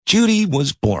Judy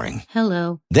was boring.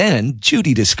 Hello. Then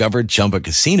Judy discovered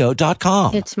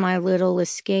ChumbaCasino.com. It's my little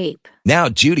escape. Now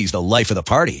Judy's the life of the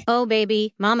party. Oh,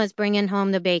 baby, mama's bringing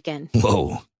home the bacon.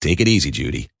 Whoa, take it easy,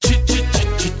 Judy.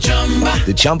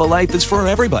 The Chumba life is for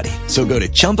everybody. So go to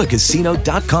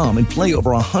ChumbaCasino.com and play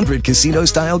over 100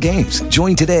 casino-style games.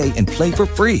 Join today and play for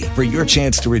free for your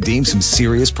chance to redeem some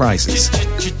serious prizes.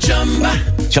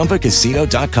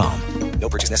 ChumbaCasino.com. No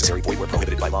purchase necessary. Void where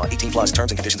prohibited by law. 18 plus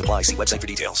terms and conditions apply. See website for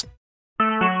details.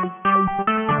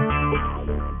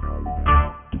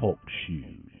 Talk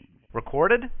shoes.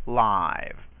 Recorded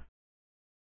live.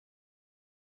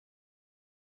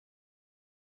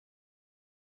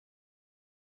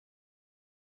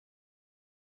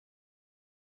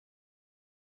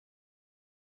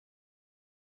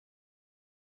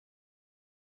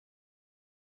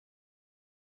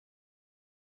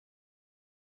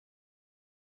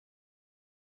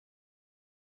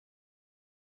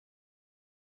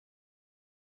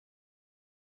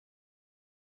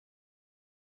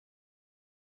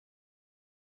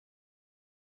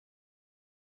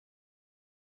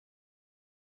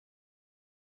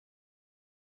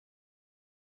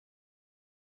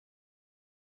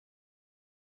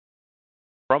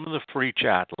 From the free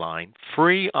chat line,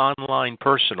 free online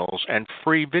personals, and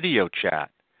free video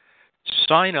chat.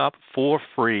 Sign up for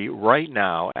free right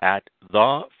now at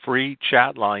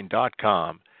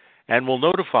thefreechatline.com and we'll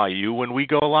notify you when we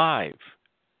go live.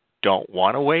 Don't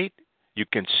want to wait? You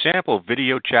can sample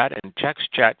video chat and text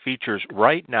chat features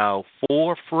right now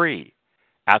for free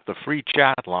at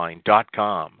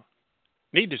thefreechatline.com.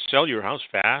 Need to sell your house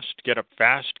fast? Get a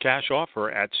fast cash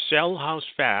offer at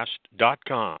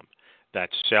sellhousefast.com.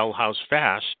 That's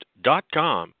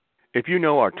sellhousefast.com. If you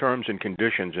know our terms and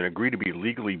conditions and agree to be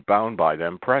legally bound by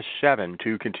them, press 7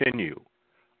 to continue.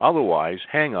 Otherwise,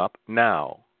 hang up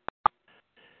now.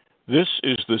 This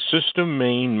is the system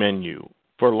main menu.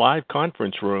 For live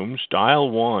conference rooms, dial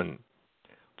 1.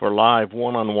 For live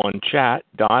one-on-one chat,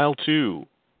 dial 2.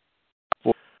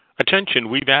 Attention,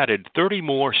 we've added 30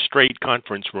 more straight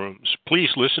conference rooms. Please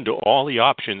listen to all the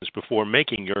options before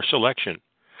making your selection.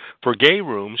 For gay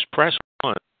rooms, press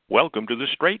 1. Welcome to the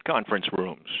straight conference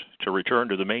rooms. To return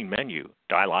to the main menu,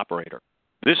 dial operator.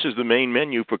 This is the main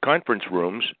menu for conference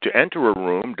rooms. To enter a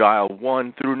room, dial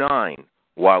 1 through 9.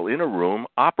 While in a room,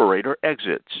 operator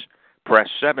exits. Press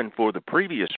 7 for the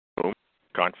previous room,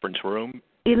 conference room.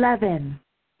 11.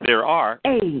 There are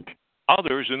 8.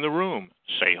 others in the room.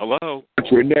 Say hello.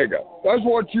 Country nigga. That's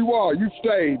what you are. You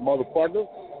stayed, motherfucker.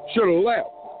 Should have left.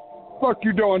 Fuck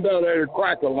you doing down there in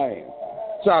Cracker Land,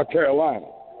 South Carolina.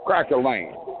 Cracker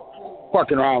Land.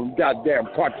 Fucking around with goddamn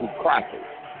country crackers.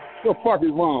 What the fuck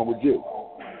is wrong with you?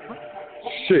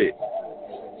 Shit.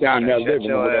 Down there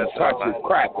living with them country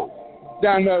crackers.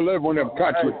 Down there living with them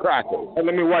country crackers. Hey,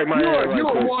 let me wipe my hair right quick. You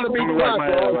a wannabe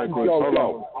cracker.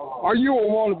 Are you a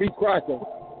wannabe cracker?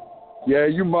 Yeah,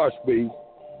 you must be.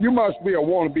 You must be a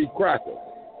wannabe cracker.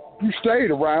 You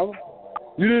stayed around.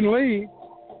 You didn't leave.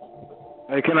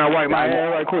 Hey, can I wipe my hair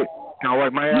right quick? Can I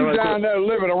wipe my hair right quick? You down there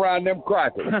living around them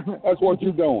crackers. That's what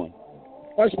you doing.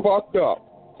 That's fucked up.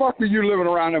 Fuck are you living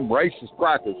around them racist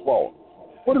crackers for?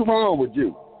 What is wrong with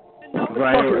you? I ain't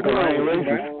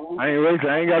racist.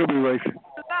 I ain't got to be racist.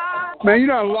 Man, you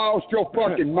done lost your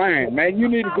fucking mind, man. You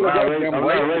need to go away from them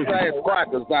racist-ass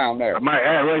crackers down there. I might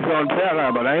add race on the chat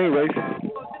line, but I ain't racist.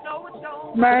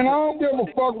 Man, I don't give a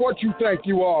fuck what you think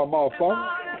you are, motherfucker.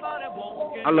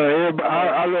 I love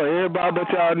everybody but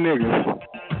y'all niggas.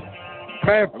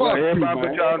 Man, fuck you, but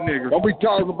man. y'all niggas. Don't be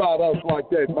talking about us like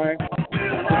that, man.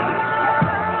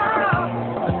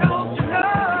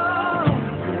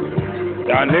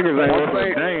 Y'all niggas ain't worth a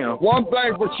damn. One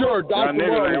thing for sure, Dr.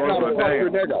 Lord is not a country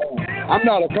nigga. I'm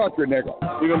not a country nigga.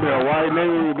 You gonna be a white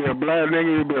nigga, you be a black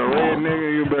nigga, you be a red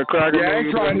nigga, you be a cracker nigga. Yeah, I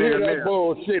ain't trying to hear that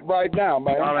bullshit right now,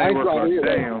 man. I ain't trying to hear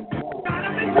that.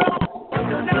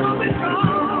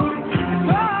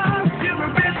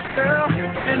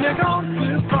 And you're going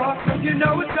too far, you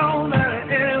know it's gonna matter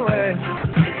anyway.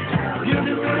 You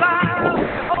just rely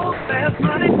on old fast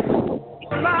money.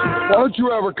 Why don't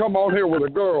you ever come on here with a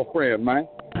girlfriend, man?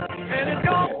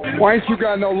 Why ain't you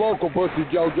got no local pussy,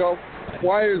 JoJo?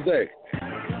 Why is that?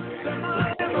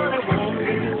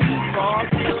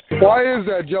 Why is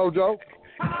that, JoJo?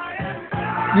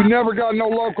 You never got no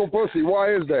local pussy.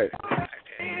 Why is that?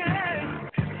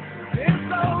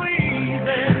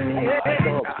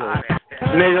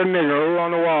 Nigga, who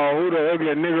on the wall? Who the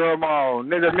ugly nigga of them all?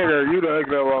 Nigga, you the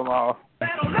ugly of them all.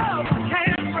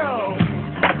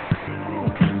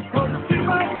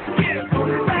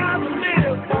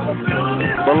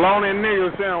 Bologna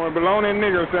nigger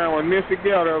sandwich. Mix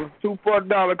together. $2 for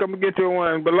 $1. Come and get you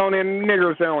one. Bologna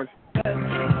nigger sandwich.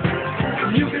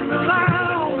 You can rely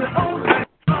on the old man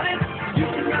money. You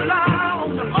can rely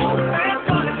on the old man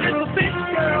money. Little bitch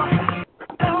girl.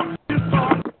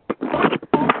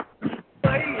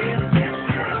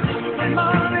 Spend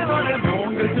money, money,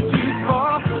 won't get you too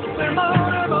far. Spend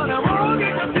money, money, won't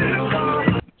get you too far.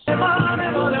 Spend money,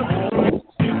 money, won't get you too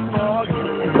far.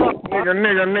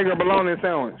 Nigger, bologna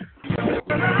sandwich.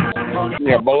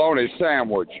 Yeah, bologna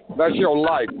sandwich. That's your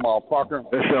life, motherfucker.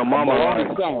 That's your mama. Bologna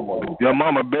sandwich. Your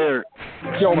mama buried.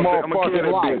 It's your motherfucking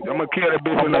life. I'm gonna kill that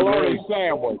bitch in her Bologna grave.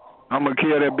 sandwich. I'm gonna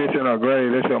kill that bitch in her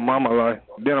grave. That's your mama life.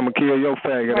 Then I'm gonna kill your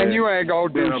faggot. And you ain't gonna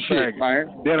do shit, man.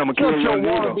 Then I'm gonna kill your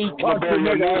wanna nigga. be country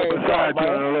nigga beside you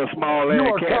in a little small ass You a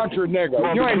casket. country nigga.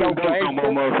 You ain't no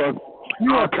gangster.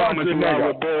 You a country nigga. I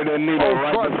would bury that needle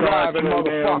right truck beside driving your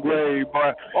damn motherfucker. grave,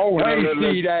 boy. Oh,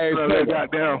 hayseed ass nigga.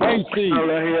 Goddamn. Hayseed.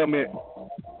 Helmet.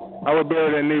 I would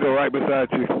bury that needle right beside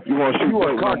you. You want to shoot You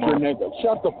a country nigga.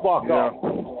 Shut the fuck up.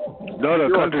 You're a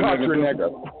country nigga.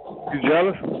 You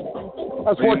jealous?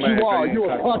 That's what you are. You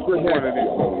a country nigga.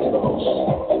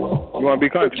 You want to be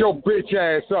country? Get your bitch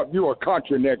ass up. You a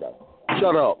country nigga.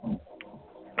 Shut up.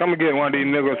 Come and get one of these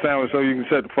nigga sandwiches so you can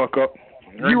shut the fuck up.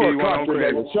 You a country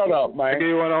nigga. Shut up, man. I'll give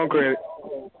you one on credit.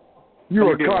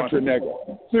 You a country nigga.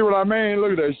 See what I mean?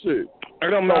 Look at that shit. It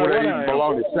don't matter over what there eating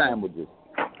bologna sandwiches.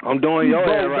 I'm doing your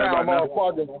ass right now.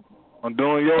 I'm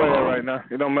doing your ass right now.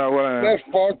 It don't matter what I am. That's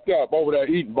fucked up over there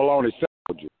eating bologna sandwiches.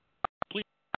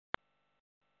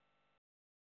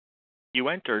 You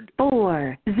entered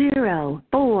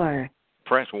 404.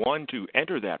 Press 1 to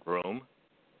enter that room.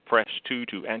 Press 2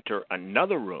 to enter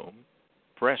another room.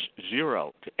 Press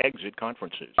 0 to exit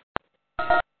conferences.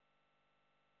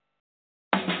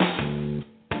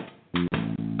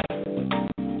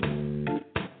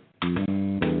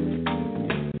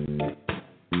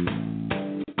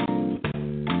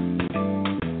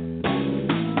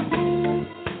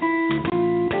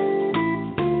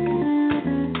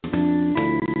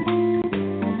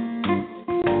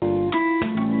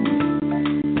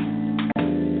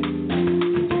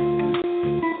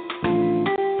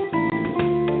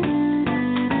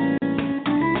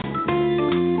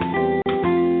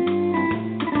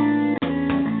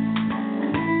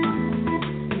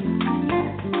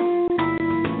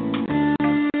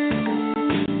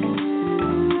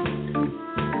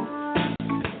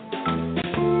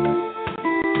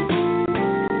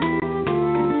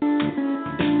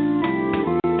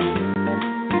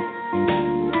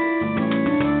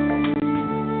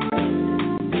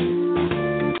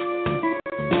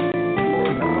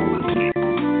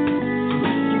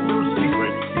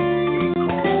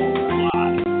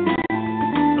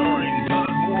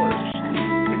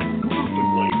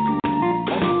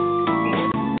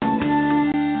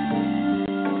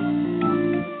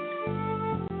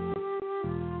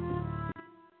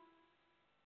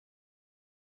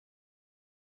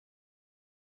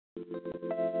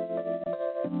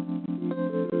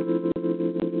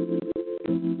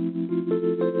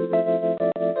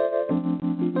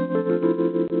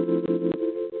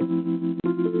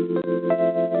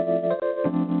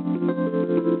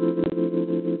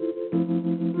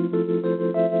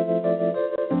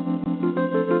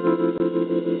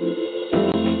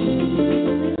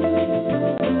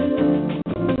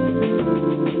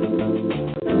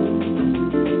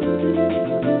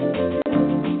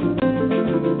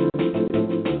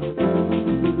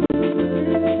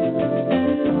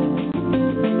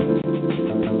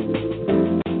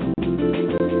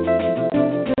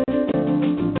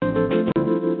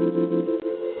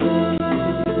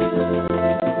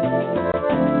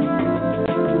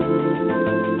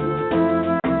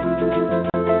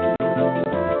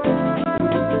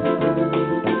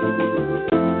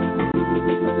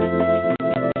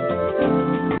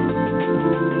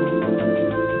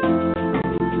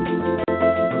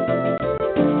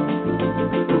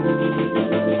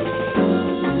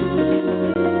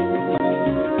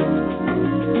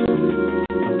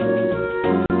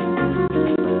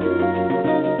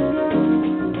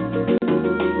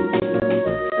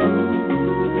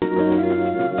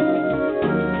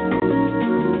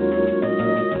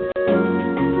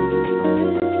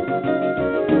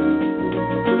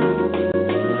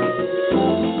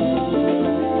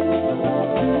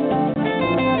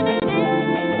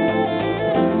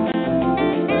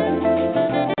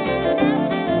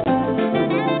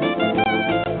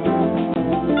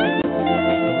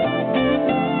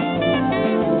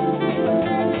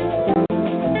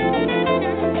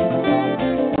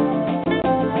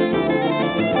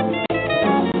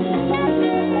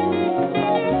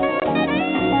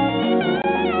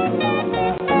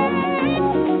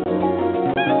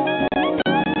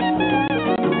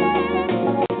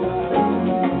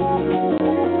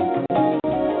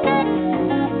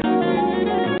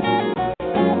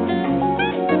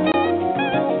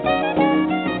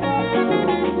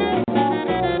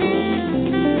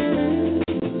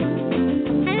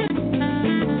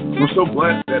 We're so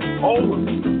glad that all of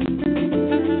you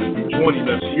joining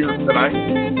us here tonight,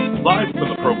 live from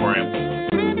the program.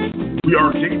 We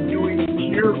are debuting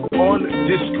here on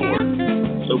Discord.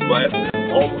 So glad that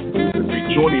all of you will be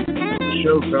joining the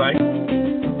show tonight.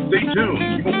 Stay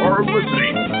tuned. You are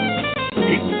listening to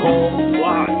Hate Call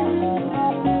Live.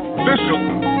 Official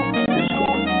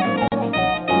Discord.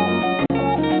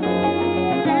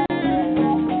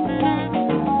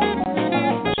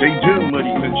 Stay tuned,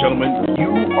 ladies and gentlemen. You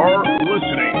are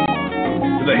listening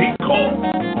to the Hate Call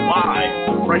Live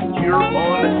right here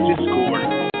on Discord.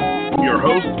 Your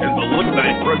host and the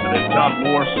Lignite President, Tom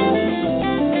Morris.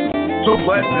 So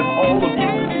glad that all of you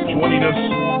are joining us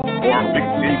for our big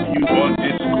debut on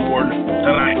Discord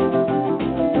tonight.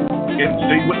 And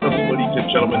stay with us, ladies and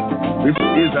gentlemen. This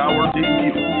is our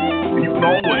debut. And you can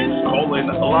always call in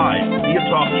live via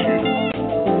talk show.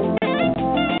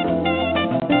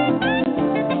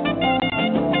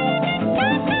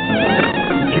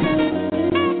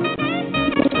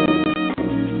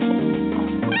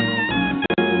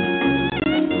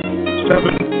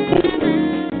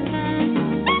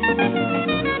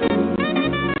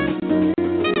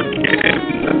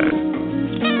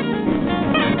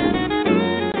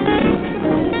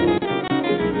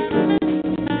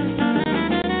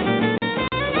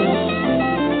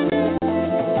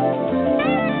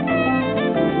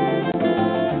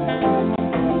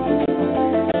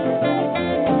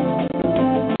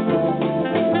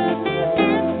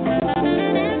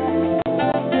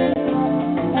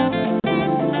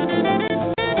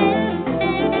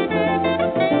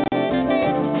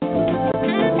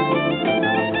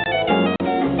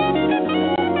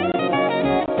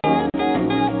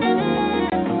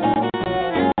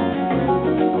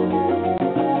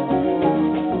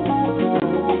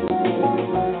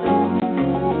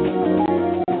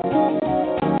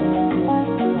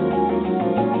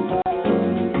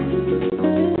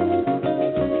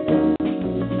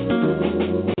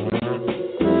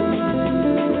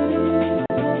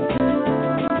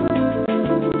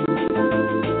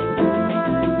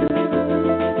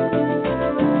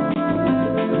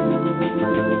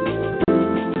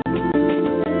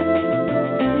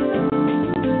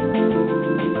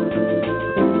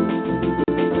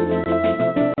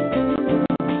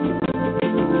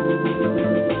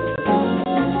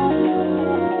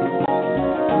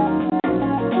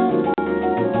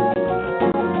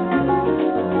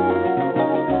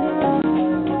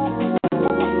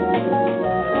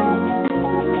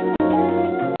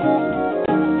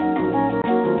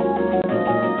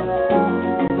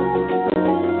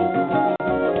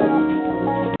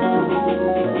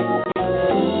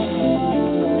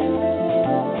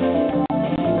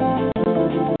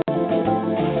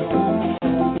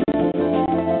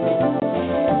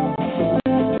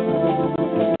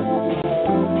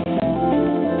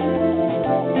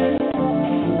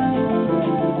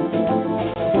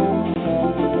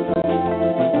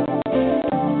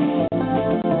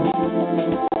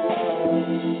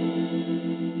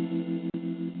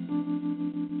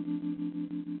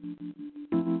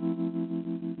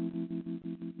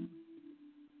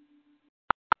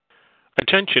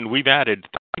 Attention, we've added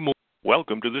 3 more.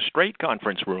 Welcome to the straight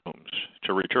conference rooms.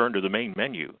 To return to the main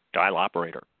menu, dial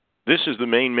operator. This is the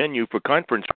main menu for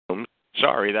conference rooms.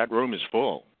 Sorry, that room is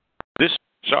full.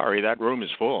 Sorry, that room is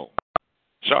full.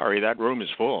 Sorry, that room is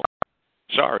full.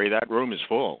 Sorry, that room is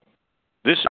full.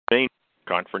 This is the main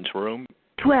conference room.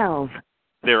 12.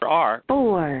 There are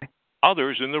 4.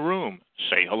 others in the room.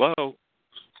 Say hello.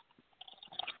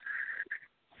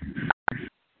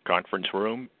 Conference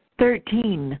room.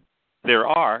 13. There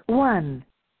are 1.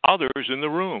 others in the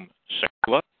room. Say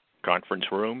hello. Conference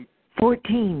room.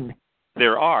 14.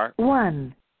 There are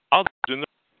 1. others in the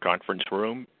conference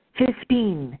room.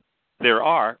 15. There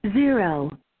are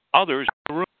 0. others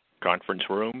in the room. Conference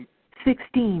room.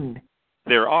 16.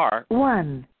 There are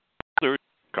 1. others in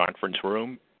the conference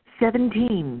room.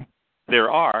 17. There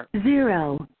are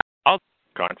 0. others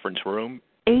in the conference room.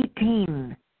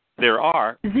 18. There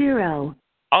are 0.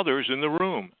 others in the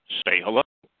room. Say hello.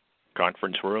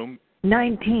 Conference room.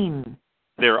 19.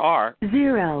 There are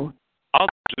 0. others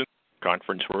in the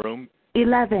conference room.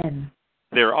 11.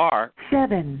 There are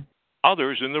 7.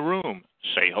 others in the room.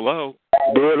 Say hello.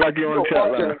 Do it like you're on the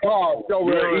chat line.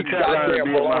 You're on the chat line.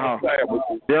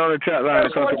 You're on the chat line.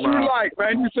 That's what you like,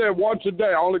 man. You said once a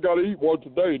day. I only got to eat once a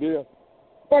day, dear.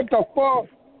 What the fuck?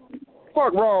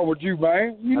 Fuck wrong with you,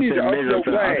 man? You need to up your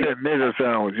game. I said nigger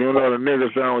sandwich. You don't know what a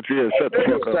nigger sandwich is. Shut the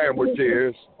fuck up. Sandwich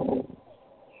is.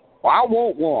 Well, I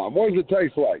want one. What does it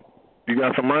taste like? You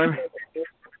got some money?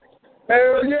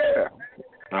 Hell yeah.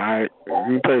 All right.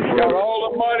 You pay for Got it.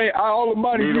 all the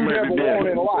money you never want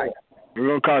in life. It's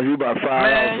gonna cost you about $5.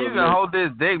 Man, you can hold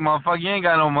this dick, motherfucker. You ain't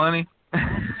got no money.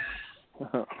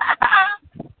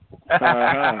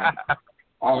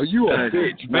 Oh, you a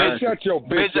bitch, man. Shut your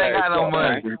bitch ass. Bitch ain't got no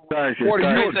money. What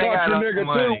are you, a country nigga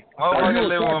too? Are you a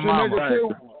country nigga too?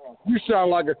 You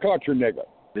sound like a country nigga.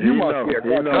 You must be a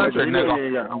country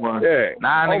nigga. Yeah.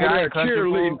 Nah, nigga, I over ain't there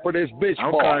cheerleading for this bitch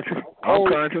boy. I'm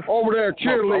country. Over there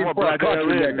cheerleading for a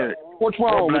country nigga. What's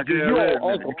wrong with you? You're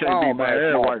Uncle Tom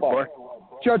ass motherfucker.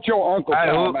 Shut your Uncle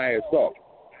Tom ass up.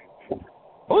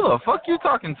 Who the fuck you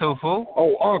talking to, fool?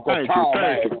 Oh, Uncle Tom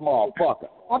ass motherfucker.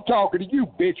 I'm talking to you,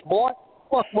 bitch boy.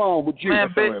 Fuck wrong with you? Man,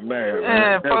 bitch.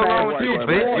 Man, fuck wrong with you,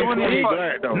 bitch. You wouldn't even fuck.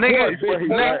 Nigga,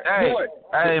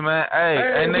 hey, man.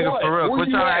 Hey, nigga, for real. Quit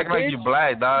trying to act like you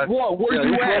black, dog. What? Where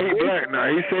you at, black now.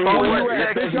 He said Fort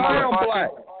Worth, Texas, motherfucker.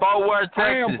 Fort Worth, Texas. I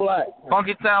am black.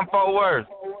 Funky Town, Fort Worth.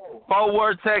 Fort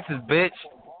Worth, Texas, bitch.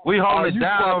 We holding it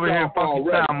down over here in Funky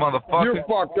Town, motherfucker. You're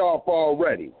fucked off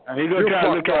already. Nah, nigga,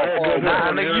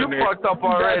 you fucked up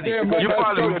already. You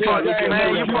probably fucking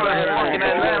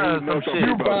Atlanta or some shit.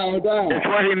 You bow down. That's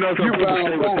why he knows some people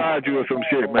stay beside you or some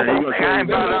shit, man. I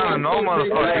ain't bow down to no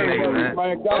motherfucking nigga, man.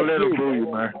 Don't let him fool you,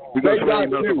 man. We gonna show you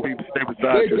know some people stay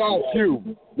beside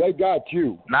you. They got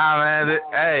you. Nah, man.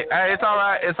 Hey, it's all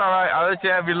right. It's all right. I'll let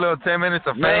you have your little 10 minutes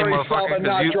of fame, motherfucker.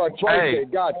 Hey,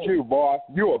 got you, boy.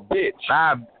 You a bitch.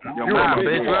 Nah,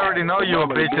 bitch. We already know you a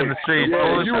bitch in the street.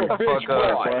 Yeah, you a bitch,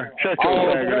 boy. Shut your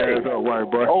faggot ass up, white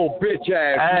boy. Oh, bitch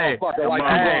ass motherfucker like you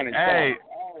running. Hey,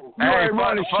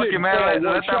 fuck you, man.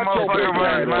 Let that motherfucker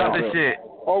run his mouth and shit.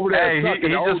 Over there, he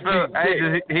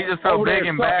just felt big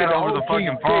and bad over the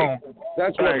fucking phone.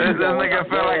 That's what this nigga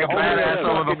felt like a badass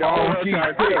over the phone.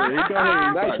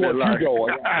 That's what you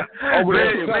doing. Over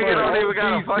there, nigga don't even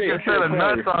got a fucking set of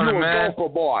nuts on him, man.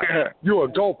 You a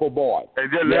gopher boy. Hey,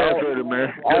 just laugh at it,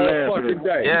 man. All fucking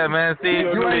day. Yeah, man. See,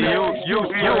 you are a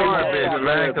bitch,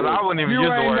 man. Because I wouldn't even use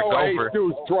the word gopher.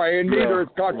 Neither is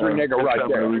country nigga right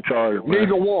there.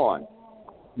 Neither one.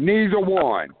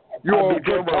 You a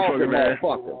good talking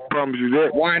motherfucker. Promise you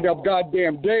that. Wind up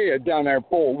goddamn dead down there in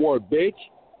Fort Worth, bitch.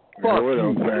 Fuck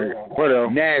you. What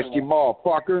else? Nasty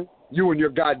motherfucker. You and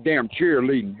your goddamn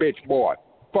cheerleading bitch boy.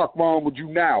 Fuck wrong with you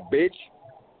now, bitch?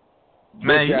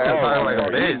 Man, you just sound like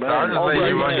a bitch. I'll just let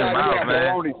you run your mouth,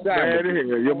 man.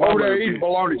 Over there eating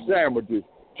bologna sandwiches.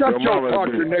 Shut your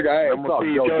country nigga ass up,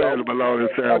 yo.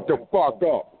 Shut the fuck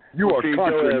up. You a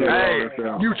country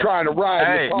nigga. You trying to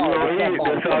ride in the car.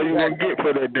 That's all you gonna get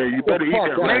for that day. You better eat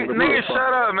that right. Nigga, shut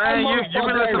up, man. You been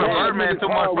listening to Birdman too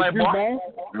much, playboy.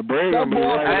 The brain gonna be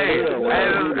Hey, this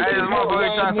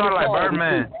motherfucker trying to talk like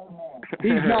Birdman.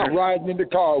 He's not riding in the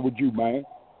car with you, man.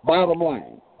 Bottom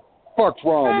line. Fuck's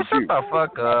wrong with you? Shut the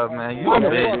fuck up, man. You How a the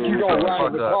bitch. fuck you gonna ride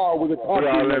in the car with a country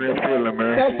nigga?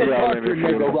 That's a country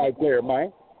nigga right there,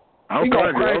 man. I'm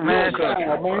country, man.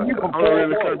 You can pull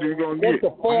really country you gonna get. I'm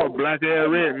a black ass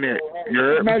redneck. You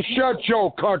heard me? Man, shut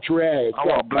your country ass I'm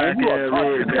a black ass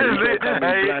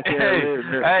redneck.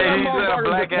 Hey, he's a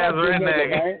black ass redneck.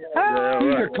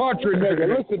 He's a country nigga.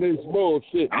 Listen to this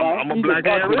bullshit, man. I'm a black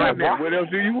ass redneck. What else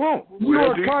do you want?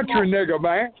 You're a country nigga,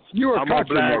 man. You're a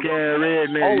country nigga. I'm a black ass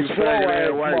redneck. Oh, you slow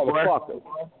ass white motherfucker.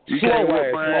 You Slow can't whip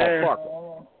ass my ass. motherfucker.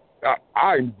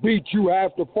 I beat you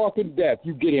half to fucking death.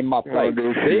 You get in my face,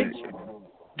 bitch.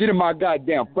 Get in my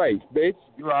goddamn face, bitch.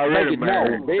 You already, Make it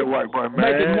man. known, bitch. White boy, man.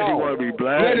 Make it known. He wanna be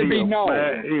black. Let it be known.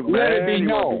 Let it be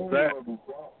known. I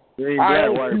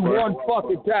asked you one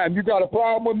fucking time. You got a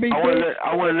problem with me, bitch?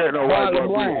 I wouldn't let no white boy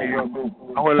beat me up.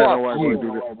 I wouldn't let no white boy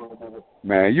do that.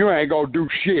 Man, you ain't gonna do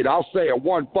shit. I'll say it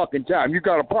one fucking time. You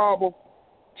got a problem?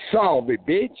 Solve it,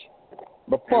 bitch.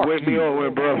 But fuck Wake me up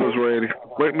when breakfast ready.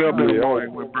 Wake me up in the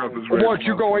morning when breakfast ready. Once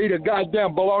you gonna eat a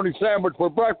goddamn bologna sandwich for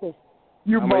breakfast?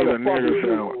 You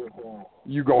motherfucker.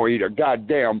 You gonna eat a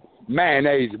goddamn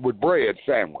mayonnaise with bread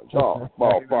sandwich,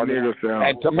 motherfucker.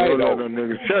 And tomato.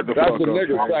 That's a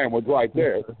nigger sandwich right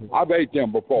there. I've ate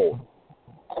them before.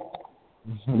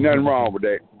 Nothing wrong with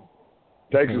that.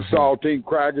 Take some saltine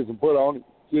crackers and put on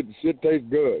it. Shit tastes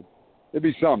good. It'd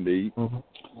be something to eat.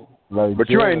 But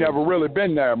you ain't never really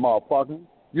been there, motherfucker.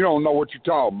 You don't know what you're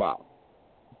talking about.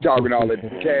 Talking all that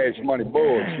cash money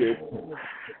bullshit.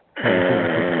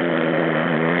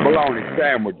 Bologna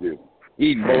sandwiches.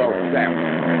 Eating bologna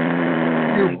sandwiches.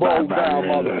 You broke down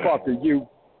motherfucker, you.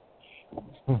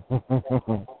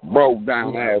 Broke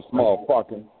down ass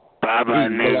motherfucker. Bye-bye,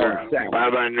 nigger.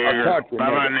 Bye-bye, nigger.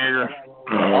 Bye-bye, nigger.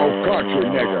 Oh, country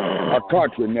nigga. A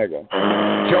country nigga.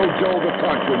 JoJo the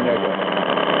country nigga.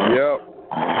 Yep.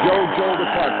 JoJo the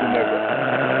country nigga.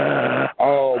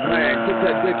 Oh, man. Get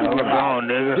that dick in your mouth.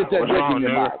 Get that dick in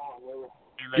your mouth.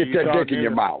 Get that dick in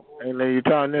your mouth. Ain't let you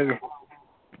talk, nigga.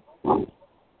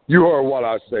 You heard what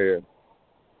I said.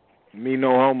 Me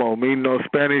no homo. Me no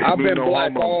Spanish. I've me been no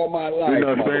black homo. all my life. Me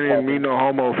no Spanish. Me no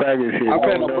homo faggot shit. I've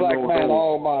been a black man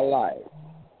all my life.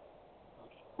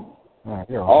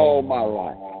 All my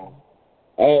life.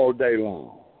 All day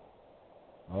long.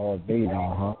 All day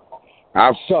long, huh?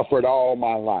 I've suffered all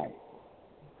my life.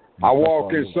 I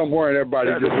walk in somewhere and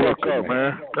everybody just looks at me.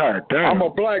 Man. God damn. I'm a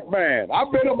black man.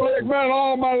 I've been a black man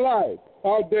all my life.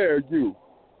 How dare you?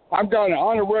 I've got an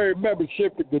honorary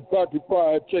membership to Kentucky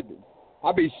Fried Chicken.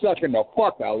 I be sucking the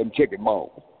fuck out of them chicken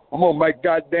bones. I'm going to make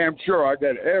goddamn sure I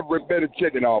get every bit of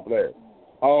chicken off there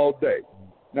all day.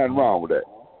 Nothing wrong with that.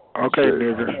 Okay,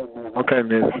 nigga. Okay,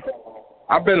 nigga.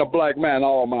 I've been a black man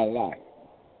all my life.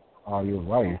 Oh, you're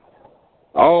right.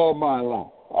 All my life.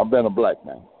 I've been a black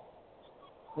man.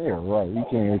 Yeah, right. You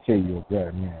can't even tell you're a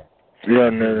black man. Yeah,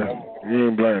 nigga. You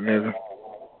ain't black, nigga.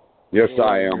 Yes,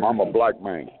 I am. I'm a black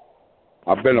man.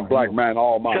 I've been a black man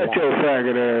all my life. Shut your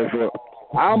faggot ass up.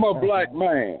 I'm a black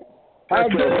man. How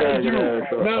dare you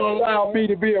not allow me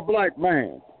to be a black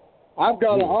man? I've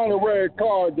got an honorary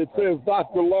card that says,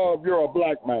 Dr. Love, you're a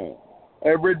black man.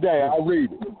 Every day I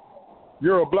read it.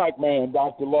 You're a black man,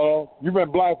 Dr. Love. You've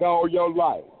been black all your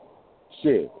life.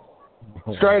 Shit.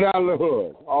 Straight out of the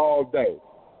hood all day.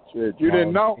 Shit. You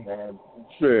didn't know?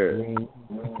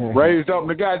 Shit. Raised up in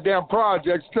the goddamn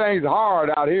projects. Things hard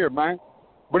out here, man.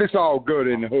 But it's all good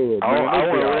in the hood, man.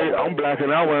 I'm black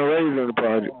and I wasn't raised in the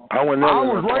project. I was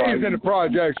raised in the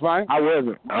projects, man. I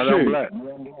wasn't. I'm black.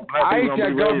 I ate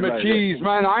that government cheese,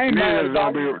 man. I ain't mad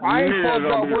about it. I ain't fucked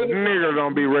up with it. Niggas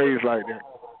don't be raised like that.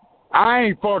 I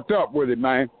ain't fucked up with it,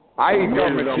 man. I eat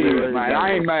government cheese, man.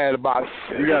 I ain't mad about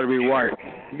it. You gotta be white.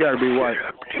 You gotta be white.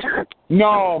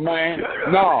 No, man.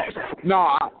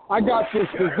 No. I got this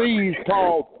disease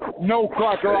called no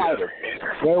crackeritis.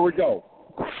 There we go.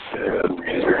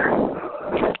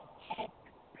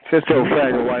 Shut your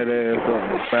faggot white ass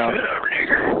up, pal.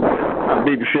 I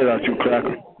beat the shit out you,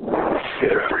 cracker.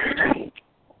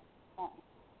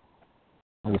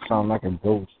 It sounds like a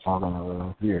ghost talking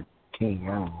over here. King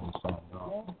animal or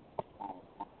something.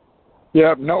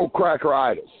 Yep, no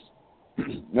crackeritis.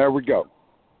 There we go.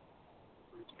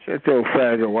 Shut your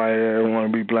faggot white ass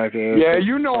want to be black ass. Yeah,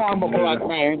 you know I'm a black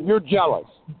man. You're jealous.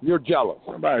 You're jealous.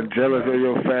 Somebody jealous of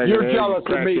your faggot. You're jealous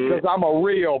of me because I'm a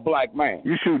real black man.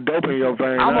 You shoot dope in your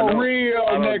veins. I'm a real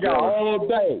nigga all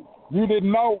day. You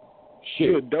didn't know? Shit.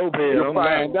 You're a dope head. You'll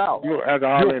find out. You're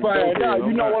alcoholic. You'll find out.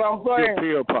 You know what I'm saying?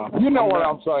 You're pill popper. You know what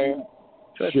I'm saying?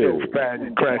 Shut your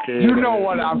faggot crackhead. You know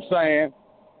what I'm saying?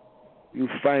 You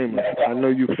famous. I know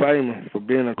you famous for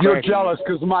being a crackhead. You're jealous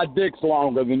because my dick's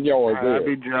longer than yours is. I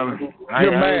be jealous.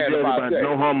 You're mad about that.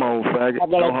 No homo, faggot. I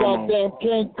got a goddamn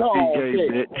King Kong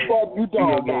dick. Fuck you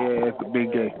talking about? Big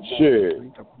gay. Shit.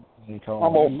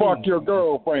 I'm gonna fuck your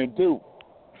girlfriend too.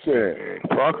 Shit.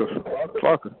 Fuck her.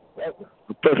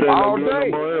 All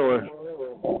day.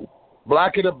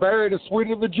 Blacker the berry, the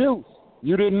sweeter the juice.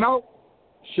 You didn't know?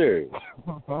 Shit.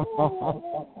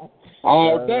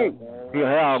 All day. You can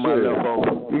have all my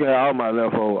leftovers. You can have all my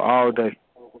leftovers all day.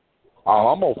 Oh,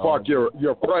 I'm gonna fuck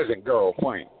your present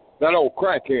girlfriend. That old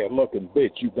crackhead looking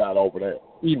bitch you got over there.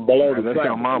 Eating below the That's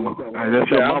your mama.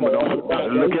 That's your mama.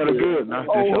 Look at her good now.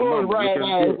 Oh, hood rat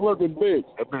ass looking bitch.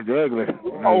 That bitch ugly.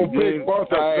 Oh, big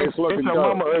butt ass looking girl.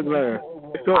 Your mama ugly.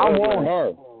 I want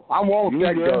her. I want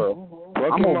that girl.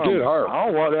 I'm gonna get her. I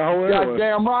don't want that whole anyway.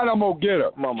 Goddamn right, I'm gonna get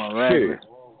her. Mama raggedy.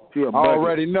 She a bucket. I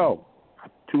already know.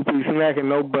 2-piece snack and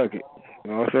no bucket.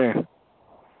 You know what I'm saying?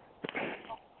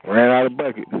 Ran out of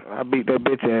bucket. I beat that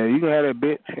bitch ass. You can have that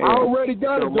bitch. I already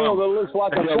got a girl that looks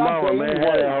like a shotgun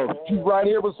anyway. She's right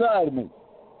here beside me.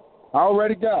 I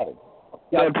already got it.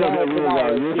 Can't take that wheel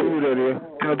out. You see who that is.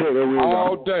 Can't take that wheel out.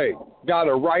 All day. Got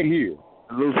her right here.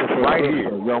 Lucifer. Right here.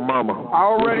 Your mama. I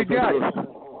already got it.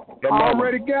 I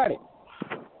already got it.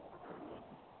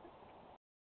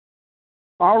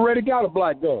 I already got a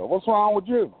black girl. What's wrong with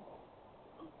you?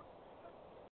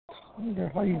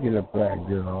 How you get a black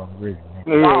girl already?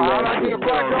 How I get a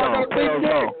black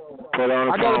girl?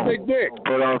 I got a big dick.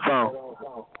 Put her on the phone. I got a big dick. Put her on the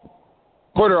phone.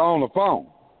 Put her on the phone.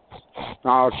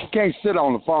 No, she can't sit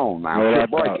on the phone now.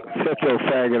 She'll break it. Shut your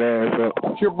faggot ass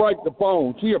up. She'll break the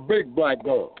phone. She a big black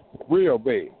girl. Real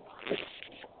big.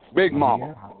 Big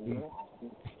mama.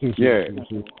 Yeah.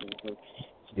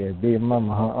 Yeah, big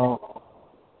mama, huh?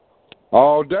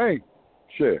 All day.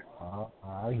 Shit.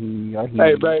 I hear.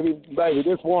 Hey, baby,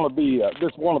 this wanna be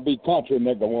country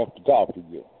nigga wants to talk to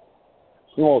you.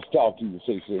 He wants to talk to you,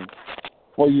 CC.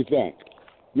 What do you think?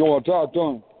 You want to talk to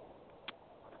him?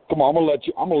 Come on, I'm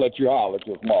gonna let you holler at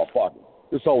this motherfucker.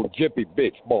 This old jippy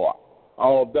bitch boy.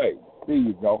 All day. Here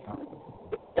you go.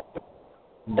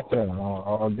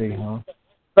 All day, huh?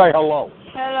 Say hello.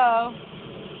 Hello.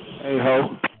 Hey,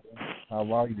 ho.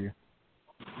 How are you?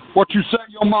 What you say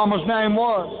your mama's name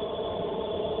was?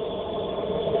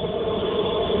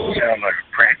 You sound like a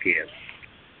crackhead.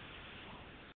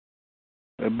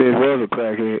 That bitch was a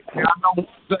crackhead. I don't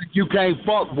think you can't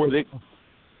fuck with it.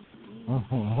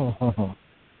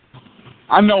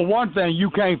 I know one thing, you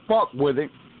can't fuck with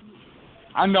it.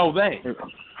 I know that.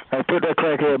 Hey, put that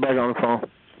crackhead back on the phone.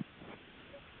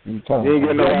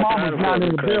 Your mama's not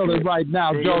in the building right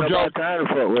now, JoJo.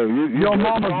 Your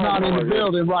mama's not in the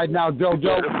building right now,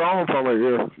 JoJo. Put the phone from her,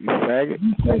 you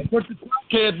faggot. Put the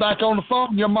kid back on the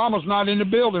phone. Your mama's not in the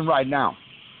building right now.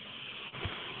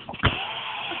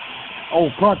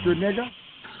 Old country nigga.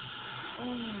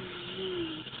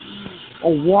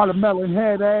 Old watermelon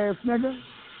head ass nigga.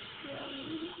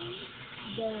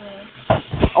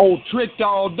 Old tricked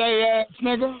all day ass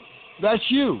nigga. That's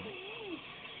you.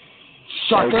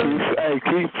 Sucker. Hey,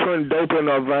 keep putting dope in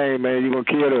her vein, man. You gonna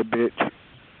kill that bitch.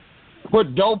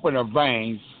 Put dope in her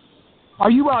veins.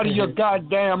 Are you out of your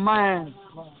goddamn mind?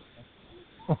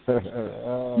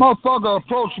 Motherfucker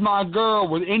approach my girl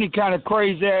with any kind of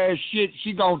crazy ass shit,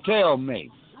 she gonna tell me.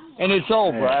 And it's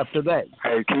over after that.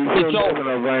 Hey, keep putting dope in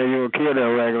her vein. You gonna kill that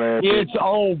regular ass bitch. It's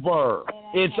over.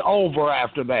 It's over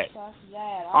after that.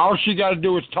 All she gotta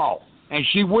do is talk. And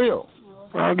she will.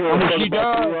 When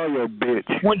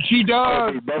she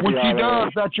does,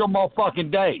 that's your motherfucking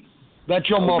day. That's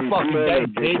your motherfucking day,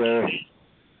 bitch.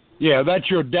 Yeah, that's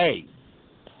your day.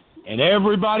 And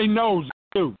everybody knows it,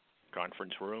 too.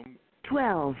 Conference room.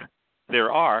 12.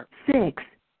 There are 6.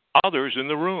 others in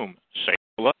the room. Say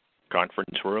hello.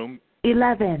 Conference room.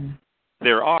 11.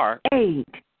 There are 8.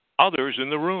 others in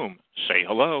the room. Say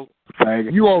hello.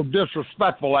 You old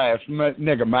disrespectful ass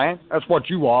nigga, man. That's what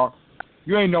you are.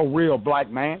 You ain't no real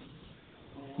black man.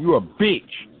 You a bitch.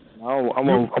 I'm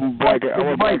a black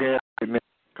ass.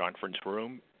 Conference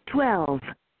room. 12.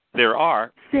 There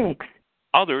are 6.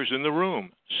 others in the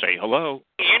room. Say hello.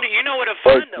 You know where to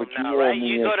find them now, right?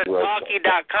 You go to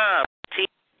talkie.com.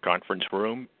 Conference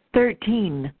room.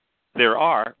 13. There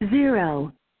are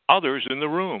 0. others in the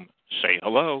room. Say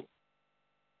hello.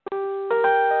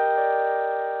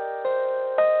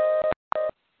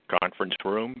 Conference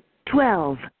room.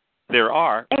 12. There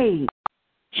are 8.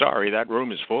 Sorry, that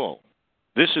room is full.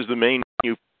 This is the main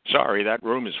menu. Sorry, that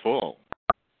room is full.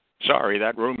 Sorry,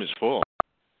 that room is full.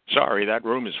 Sorry, that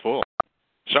room is full.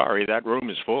 Sorry, that room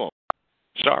is full.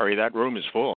 Sorry, that room is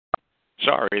full.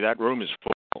 Sorry, that room is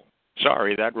full.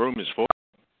 Sorry, that room is full.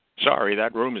 Sorry,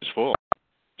 that room is full.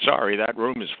 Sorry, that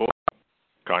room is full.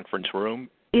 Conference room.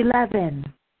 11.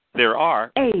 There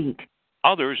are 8.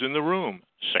 others in the room.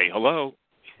 Say hello.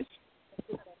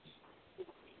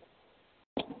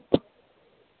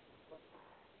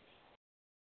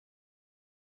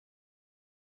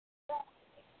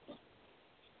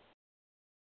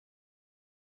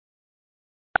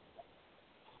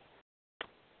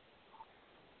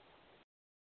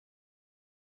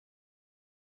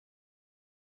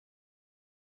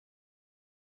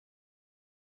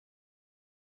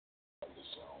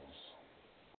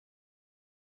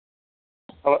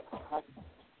 Hello?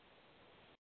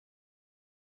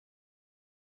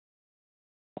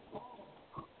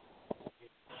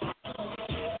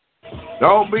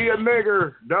 Don't be a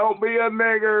nigger. Don't be a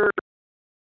nigger.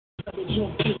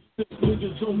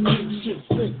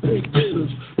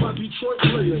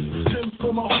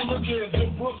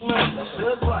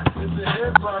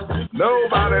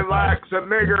 Nobody likes a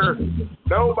nigger.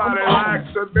 Nobody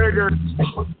likes a nigger.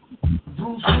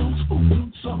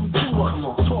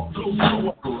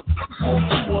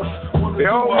 The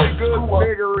only good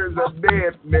nigger is a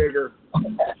dead nigger.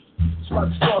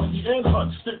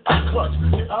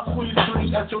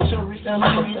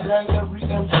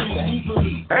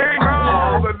 Hang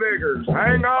all the niggers.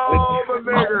 Hang all the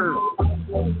niggers.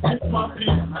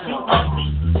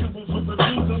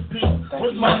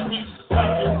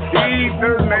 Feed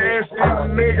their nasty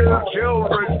nigger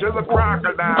children to the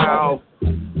crocodile.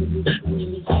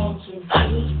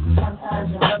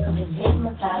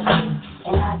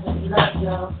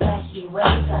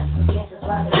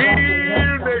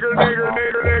 Here, nigger, nigger,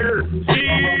 nigger, nigger.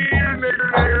 Here, nigger,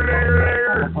 nigger,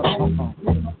 nigger,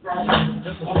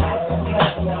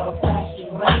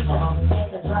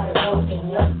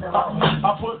 I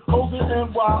put COVID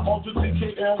NY on the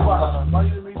DKNY.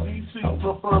 Miami, DC,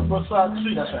 prefer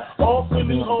Versace. All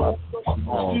Philly hoes,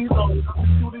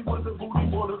 shooting with the booty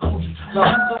for the Gucci. Now,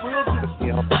 who's the real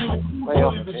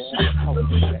this shit?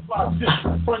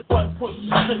 Frank White puts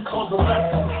shit on the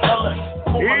left.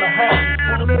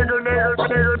 Nigger, nigger, nigger,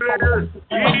 nigger, nigger.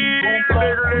 Nigger,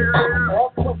 nigger, nigger.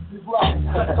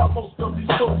 I most of these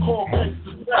so-called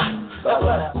gangsters.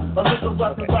 A nigga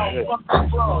rapping about fucking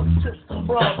drugs, chicks and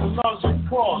bras, and nausea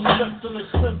cross, sex and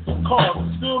expensive cars,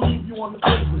 still leave you on the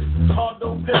pavement. Car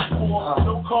don't pay for,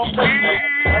 no car pay for.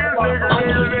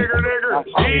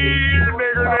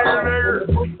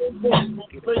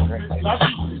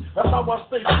 That's how I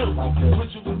stay true.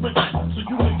 Richer than rich, so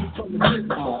you niggas come to get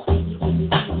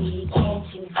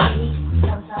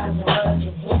sometimes your words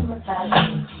just hypnotize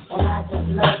me, and I just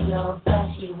love your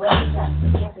flashy ways.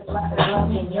 It's like a drug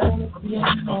in your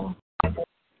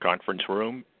Conference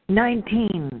room.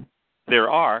 19. There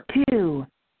are 2.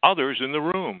 others in the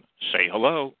room. Say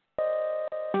hello.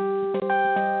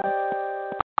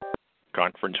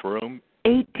 Conference room.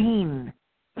 18.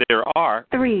 There are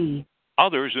 3.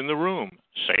 others in the room.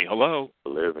 Say hello.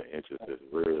 11 inches is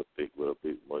real thick with a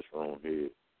big mushroom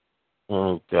head.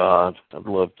 Oh, God. I'd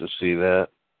love to see that.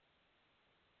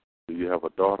 Do you have a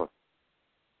daughter?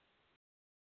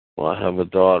 Well, I have a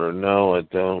daughter. No, I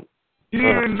don't. You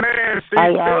nasty, How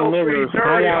y'all filthy, niggas? How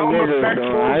dirty y'all niggas?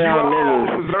 homosexuals. How y'all You all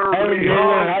niggas? deserve Hey, to be nigga,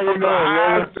 hung how you from doing, the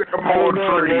high nigga? How sycamore you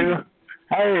doing, tree. nigga?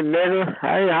 Hey, nigga.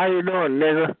 Hey, how you doing,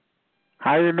 nigga?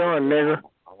 How you doing, nigga?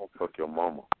 I'm gonna fuck your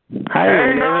mama.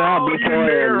 Hey, nigga, I'll all be you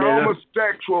quiet, nigger nigga.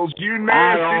 homosexuals, you I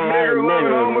nasty don't like nigger loving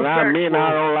niggas. I homosexuals. mean,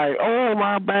 I don't like, oh,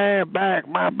 my bad back.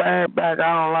 I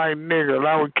don't like niggas.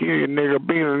 I would kill you, nigga,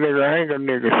 beat a nigga, hang a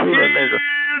nigga, shoot a nigga.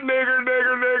 Nigger.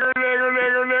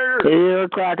 Yeah,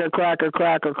 cracker.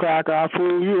 I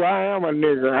fool you. I am a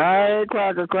nigga. Hey,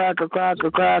 cracker.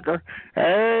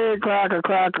 Hey, cracker.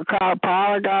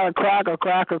 Paula got a cracker.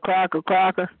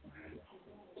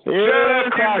 Yeah,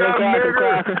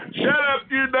 cracker. Shut up,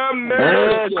 you dumb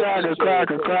nigger. Yeah,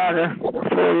 cracker.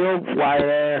 For your white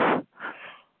ass.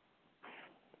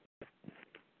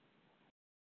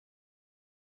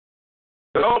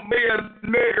 Don't be a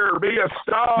nigger, be a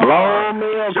star. Blow me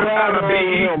a Just how to cracker be over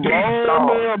here. E.T. Blow star.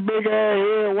 me a big ass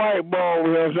head white ball over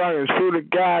here so I can shoot a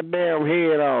goddamn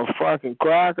head off. Fucking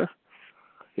cracker.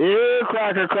 Yeah,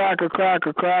 cracker.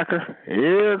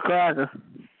 Yeah, cracker.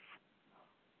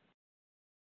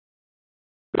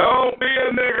 Don't be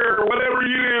a nigger. Whatever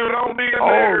you do, don't be a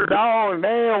nigger. Oh, dog,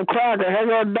 damn, cracker. Have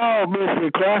your dog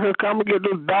biscuit, cracker. Come and get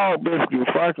this dog biscuit,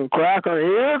 fucking cracker.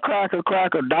 Yeah, cracker.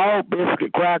 Dog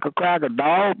biscuit, cracker.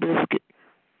 Dog biscuit.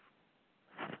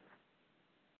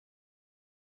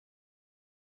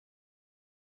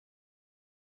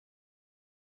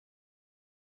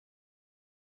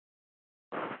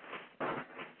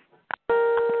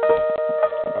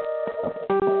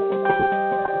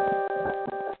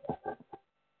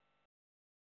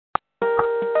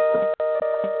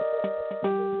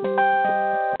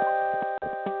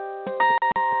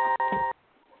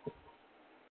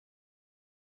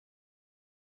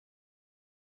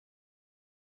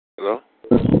 Hello?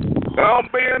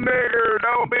 Don't be a nigger.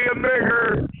 Don't be a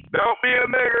nigger. Don't be a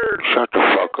nigger. Shut the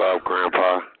fuck up,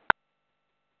 Grandpa.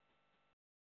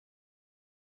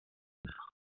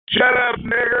 Shut up,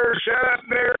 nigger. Shut up,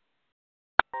 nigger.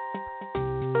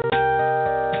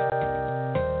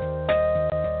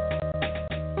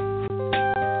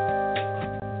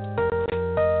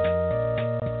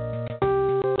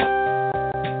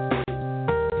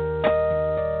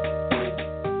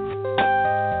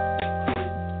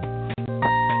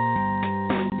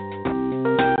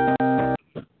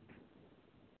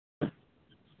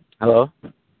 Hello?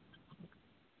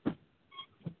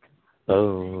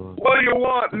 Oh. What do you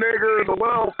want, nigger? The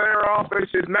welfare office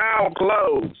is now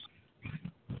closed.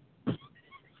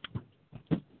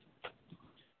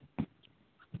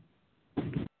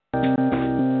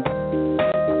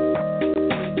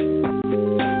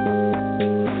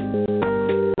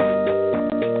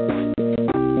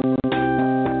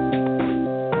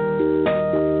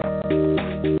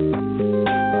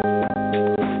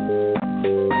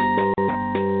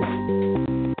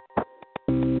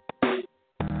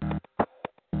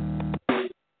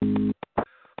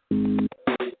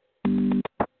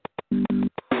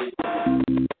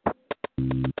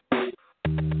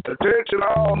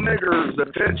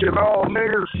 Attention all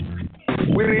niggers.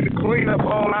 We need to clean up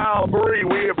on aisle 3.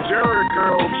 We have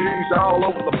Jericho cheese all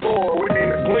over the floor. We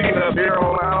need to clean up here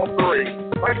on aisle 3.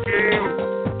 Thank you.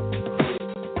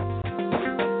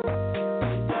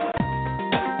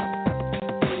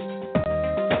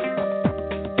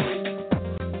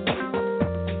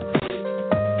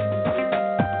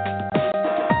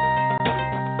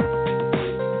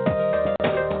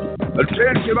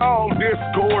 Attention all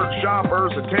Discord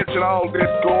shoppers, attention all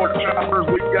Discord shoppers,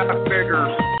 we've got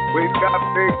niggers. We've got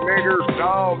big niggers,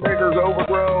 tall niggers,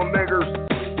 overgrown niggers,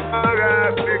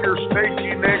 bug-eyed niggers,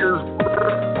 snaky niggers.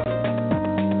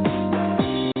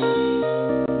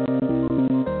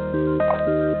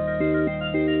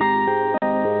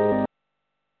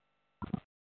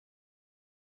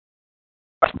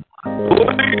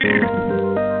 Everywhere.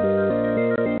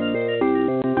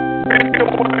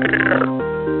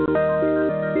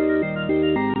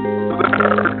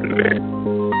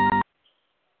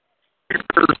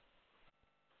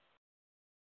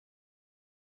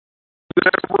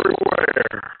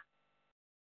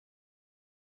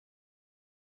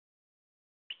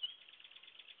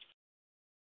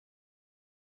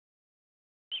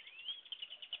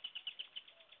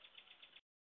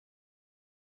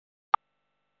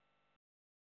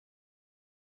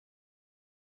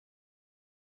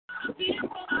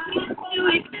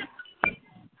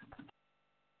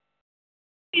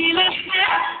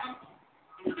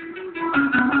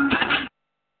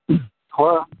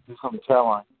 Hello? He's on the chat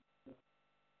line.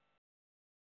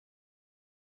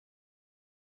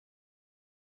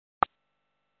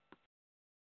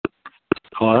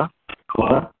 Hello?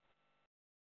 Hello?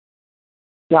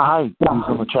 Yeah, hi. He's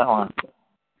on the chat line.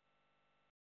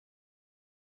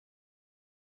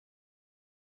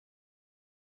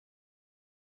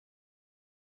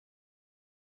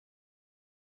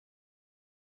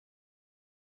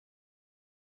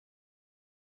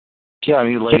 Yeah,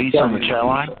 any ladies on the chat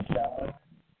line?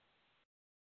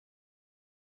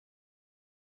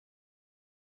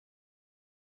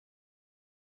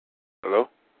 Hello?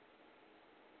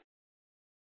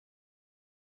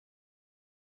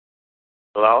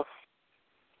 Hello?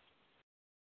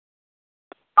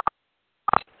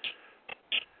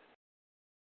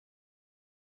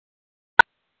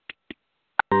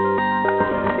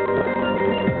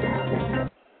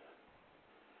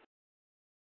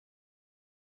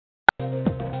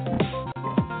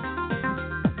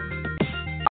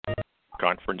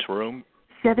 Conference room.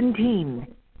 17.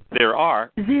 There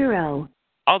are 0.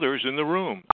 others in the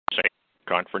room. Say,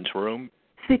 conference room.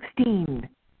 16.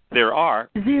 There are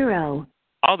 0.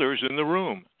 others in the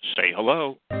room. Say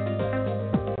hello.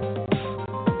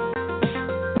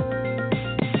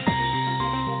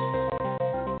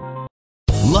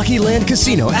 Lucky Land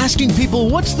Casino, asking people,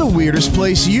 what's the weirdest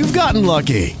place you've gotten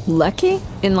lucky? Lucky?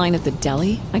 In line at the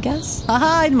deli, I guess?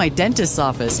 Aha, in my dentist's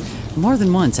office. More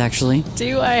than once, actually.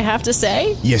 Do I have to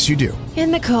say? Yes, you do.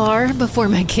 In the car before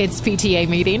my kids' PTA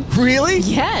meeting. Really?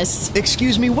 Yes.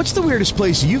 Excuse me, what's the weirdest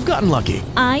place you've gotten lucky?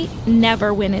 I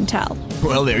never win and tell.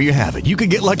 Well, there you have it. You can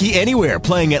get lucky anywhere,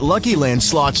 playing at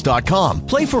LuckyLandSlots.com.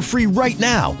 Play for free right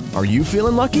now. Are you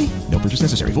feeling lucky? No purchase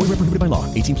necessary. Void where prohibited by law.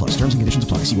 18+. Terms and conditions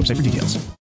apply. See website for details.